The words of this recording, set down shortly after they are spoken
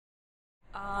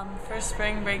For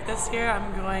spring break this year,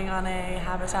 I'm going on a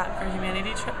Habitat for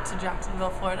Humanity trip to Jacksonville,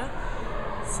 Florida.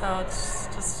 So it's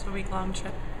just a week-long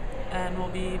trip, and we'll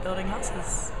be building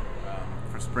houses.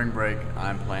 For spring break,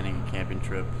 I'm planning a camping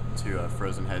trip to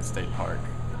Frozen Head State Park,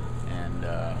 and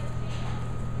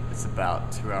it's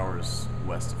about 2 hours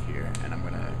west of here, and I'm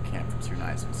going to camp for 2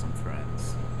 nights with some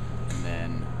friends. And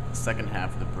then the second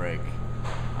half of the break,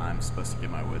 I'm supposed to get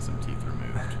my wisdom teeth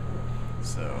removed.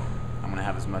 So I'm going to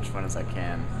have as much fun as I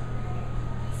can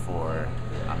before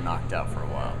I'm knocked out for a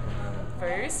while.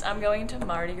 First, I'm going to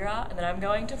Mardi Gras, and then I'm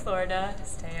going to Florida to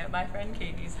stay at my friend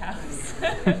Katie's house.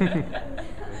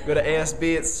 Go to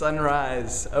ASB at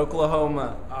Sunrise,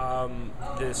 Oklahoma.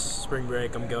 This spring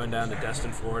break, I'm going down to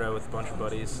Destin, Florida with a bunch of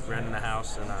buddies, renting a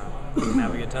house, and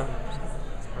have a good time.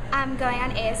 I'm going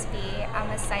on ASB. I'm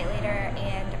a site leader,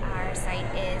 and our site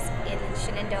is in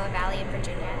Shenandoah Valley in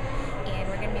Virginia. And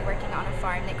we're going to be working on a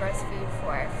farm that grows food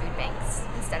for food banks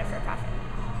instead of for profit.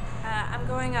 I'm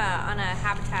going on a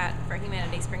Habitat for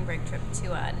Humanity spring break trip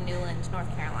to Newland,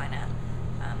 North Carolina.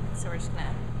 So we're just going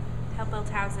to help build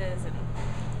houses and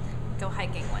go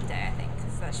hiking one day, I think,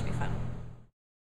 so that should be fun.